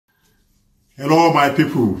Hello, my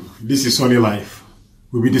people. This is Sunny Life.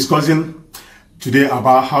 We'll be discussing today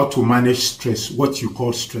about how to manage stress, what you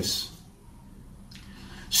call stress.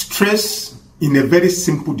 Stress, in a very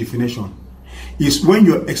simple definition, is when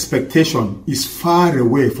your expectation is far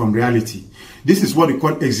away from reality. This is what we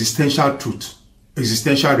call existential truth.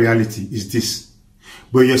 Existential reality is this.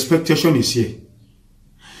 But your expectation is here.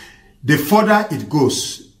 The further it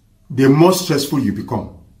goes, the more stressful you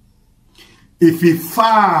become. If it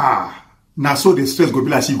far, now so the stress go be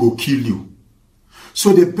like it go kill you.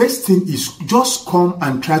 So the best thing is just come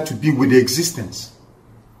and try to be with the existence.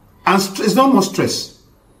 And stress, no more stress.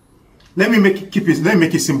 Let me make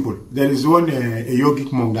it simple. There is one a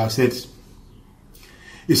yogic monk that says,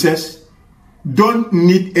 he says, don't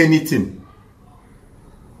need anything,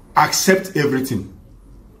 accept everything.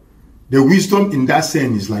 The wisdom in that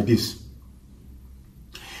saying is like this.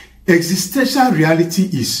 Existential reality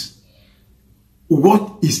is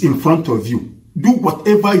what is in front of you. Do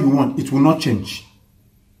whatever you want, it will not change.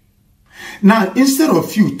 Now, instead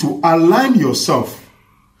of you to align yourself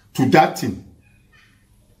to that thing,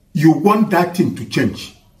 you want that thing to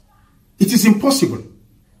change. It is impossible.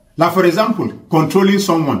 Like, for example, controlling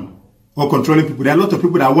someone or controlling people. There are a lot of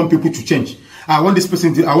people that want people to change. I want this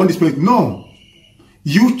person to, I want this person. No.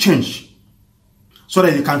 You change so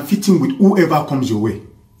that you can fit in with whoever comes your way.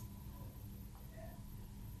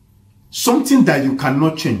 Something that you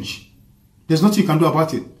cannot change, there's nothing you can do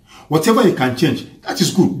about it. Whatever you can change, that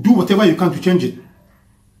is good. Do whatever you can to change it.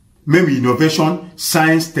 Maybe innovation,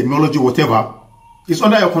 science, technology, whatever, is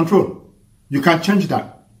under your control. You can change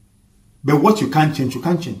that. But what you can't change, you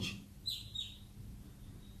can't change.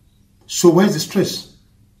 So where's the stress?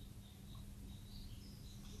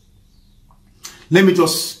 Let me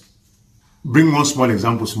just bring one small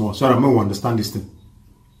example so that I may understand this thing.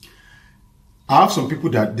 I have some people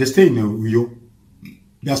that they stay in Uyo,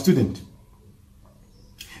 they are students.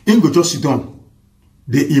 Ingo just sit down.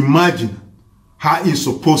 They imagine how it's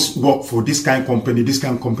supposed to work for this kind of company, this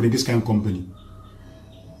kind of company, this kind of company.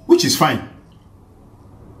 Which is fine.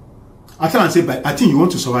 I tell and say, but I think you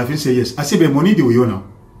want to survive. He say yes. I say, but money do you now?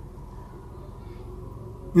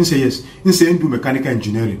 He say yes. He say, do mechanical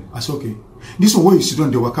engineering. I say, okay. This is where you sit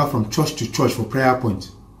down, they work out from church to church for prayer point.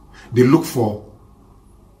 They look for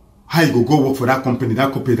how you go work for that company,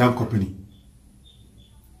 that company, that company.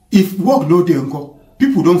 If work no dey encore,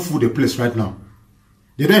 people don't fill the place right now.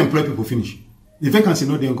 They don't employ people finish. The vacancy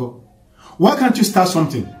no dey encore. Why can't you start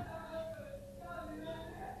something?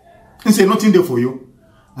 And say nothing there for you.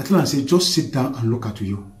 I tell and say, just sit down and look at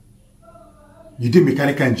you. You did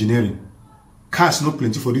mechanical engineering. Cars not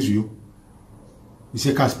plenty for this you. He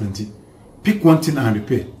say cars plenty. Pick one thing and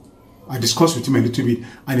repair. I discussed with him a little bit,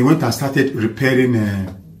 and he went and started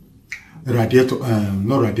repairing radiator,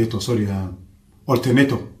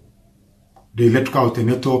 alternator. The electrical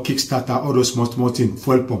alternator, kickstarter, all those small things,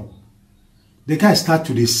 fuel pump. The guy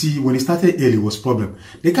started to see, when he started early was problem.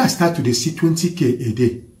 The guy started to see 20K a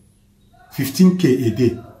day, 15K a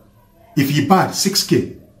day. If he bad,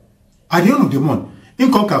 6K. At the end of the month,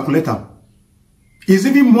 income calculator is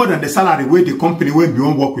even more than the salary where the company will be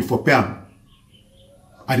on work with for pay.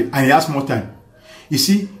 And he has more time. You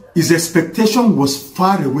see, his expectation was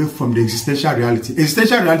far away from the existential reality.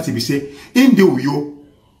 Existential reality, we say, in the Uyo,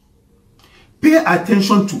 pay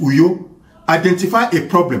attention to Uyo, identify a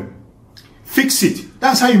problem, fix it.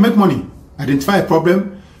 That's how you make money. Identify a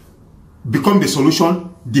problem, become the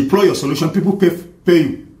solution, deploy your solution, people pay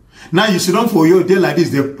you. Now you sit down for Uyo, day like this,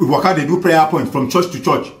 they work out, they do prayer point from church to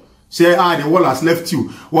church. Say, the world has left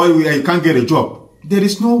you. Well, you can't get a job. There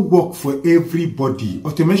is no work for everybody.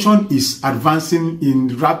 Automation is advancing in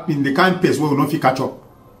the kind of pace where we will not catch up.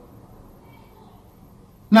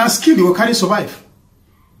 Now, skill you will carry survive.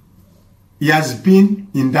 He has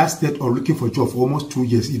been in that state of looking for a job for almost 2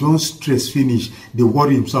 years. He don't stress finish. They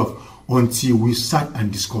worry himself until we sat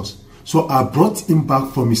and discussed. So I brought him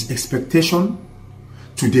back from his expectation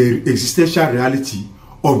to the existential reality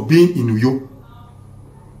of being in Uyo.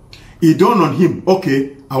 It dawned on him,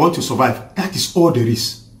 okay, I want to survive. That is all there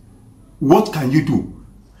is. What can you do?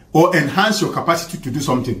 Or enhance your capacity to do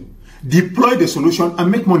something. Deploy the solution and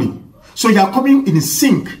make money. So you are coming in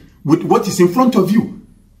sync with what is in front of you.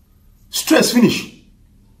 Stress, finish.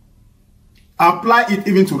 Apply it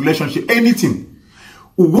even to relationship, anything.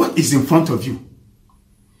 What is in front of you?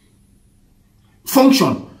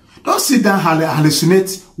 Function. Don't sit down and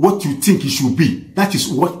hallucinate what you think it should be. That is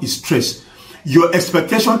what is stress. Your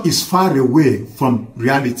expectation is far away from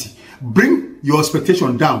reality. Bring your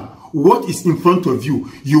expectation down. What is in front of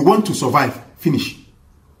you? You want to survive. Finish.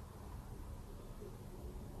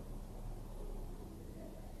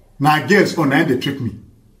 Now girls online they trick me.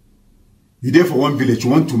 You there for one village, you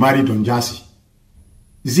want to marry Don Jazzy.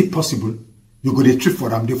 Is it possible? You go to trip for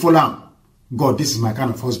them, they follow him. God, this is my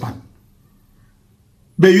kind of husband.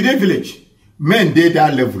 But you there village, men they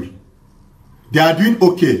that level. They are doing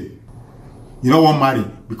okay. You don't want to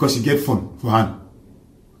marry because you get fun for hand.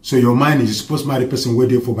 So your mind is supposed to marry a person where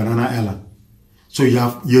they for Banana Island. So you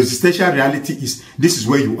have your existential reality is this is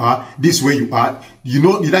where you are, this is where you are. You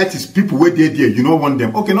know that is people where they're there, you don't want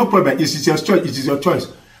them. Okay, no problem. It is your choice. It is your choice.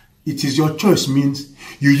 It is your choice means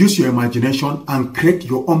you use your imagination and create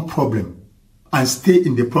your own problem and stay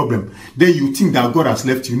in the problem. Then you think that God has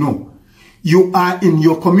left you. No. You are in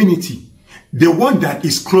your community. The one that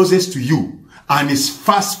is closest to you and is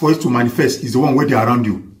fast for it to manifest is the one where they are around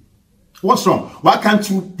you. What's wrong? Why can't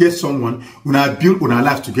you get someone una build una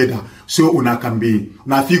life together so una can be,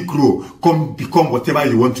 una feel grow, come become whatever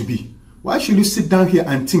you want to be? Why should you sit down here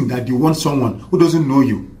and think that you want someone who doesn't know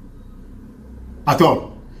you at all?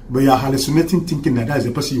 But you are hallucinating, thinking that that is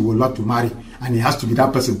the person you would love to marry and it has to be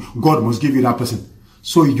that person. God must give you that person.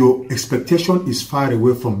 So your expectation is far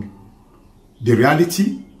away from the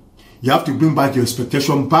reality. You have to bring back your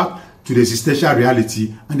expectation back to the existential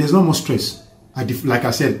reality, and there's no more stress. Like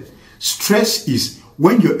I said, stress is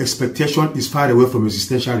when your expectation is far away from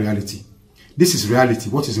existential reality. This is reality,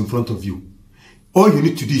 what is in front of you. All you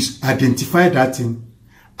need to do is identify that thing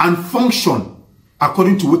and function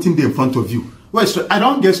according to what's in there in front of you. Well, I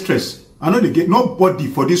don't get stressed. I know they get nobody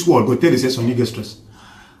for this world go tell you say you get stressed.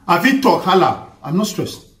 I feel talk holla, I'm not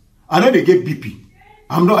stressed. I know they get BP.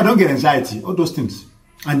 I don't get anxiety, all those things.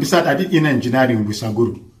 And besides, I did inner engineering with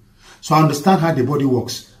Saguru. So I understand how the body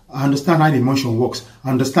works. I understand how the emotion works.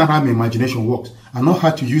 I understand how my imagination works. I know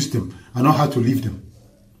how to use them. I know how to live them.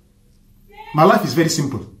 My life is very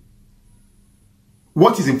simple.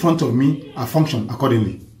 What is in front of me, I function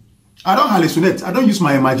accordingly. I don't hallucinate. I don't use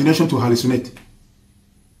my imagination to hallucinate.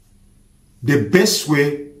 The best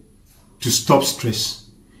way to stop stress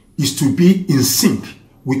is to be in sync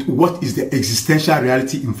with what is the existential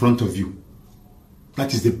reality in front of you.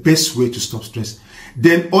 That is the best way to stop stress.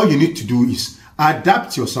 Then all you need to do is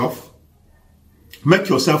adapt yourself, make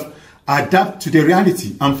yourself adapt to the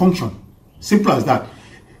reality and function. Simple as that.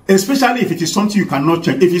 Especially if it is something you cannot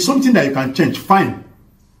change. If it's something that you can change, fine.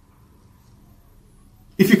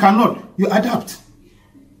 If you cannot, you adapt.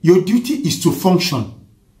 Your duty is to function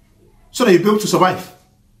so that you'll be able to survive.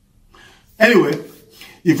 Anyway,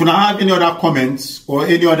 if you have any other comments or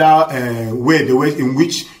any other way in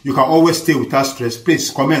which you can always stay without stress,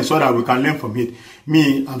 please comment so that we can learn from it.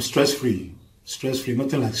 Me, I'm stress-free. Stress-free,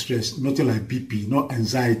 nothing like stress, nothing like BP, no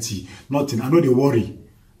anxiety, nothing. I know they worry.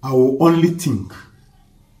 I will only think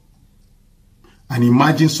and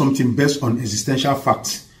imagine something based on existential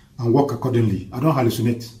facts and work accordingly. I don't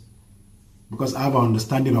hallucinate because I have an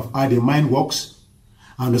understanding of how the mind works.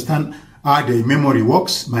 I understand how the memory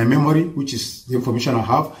works, my memory, which is the information I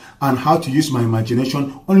have, and how to use my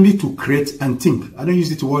imagination only to create and think. I don't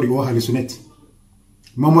use it to worry or hallucinate.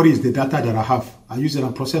 Memory is the data that I have. I use it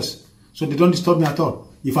and process. So they don't disturb me at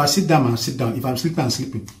all. If I sit down, I sit down. If I'm sleeping, I'm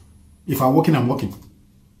sleeping. If I'm working, I'm working.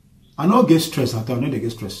 I don't get stressed at all. I know they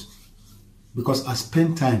get stressed. Because I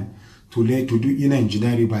spend time to do inner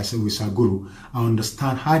engineering with Saguru. I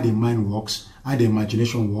understand how the mind works, how the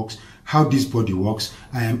imagination works, how this body works.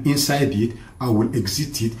 I am inside it. I will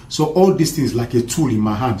exit it. So all these things like a tool in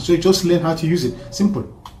my hand. So you just learn how to use it.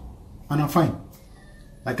 Simple. And I'm fine.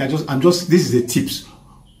 This is the tips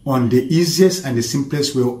on the easiest and the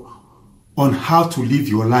simplest way on how to live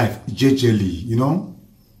your life gingerly, you know.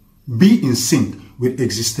 Be in sync with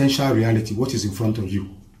existential reality, what is in front of you.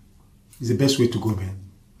 It's the best way to go, man.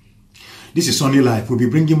 This is Sunny Life. We'll be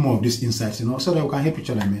bringing more of these insights, you know, so that we can help each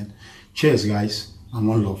other, man. Cheers, guys, and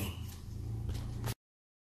one love.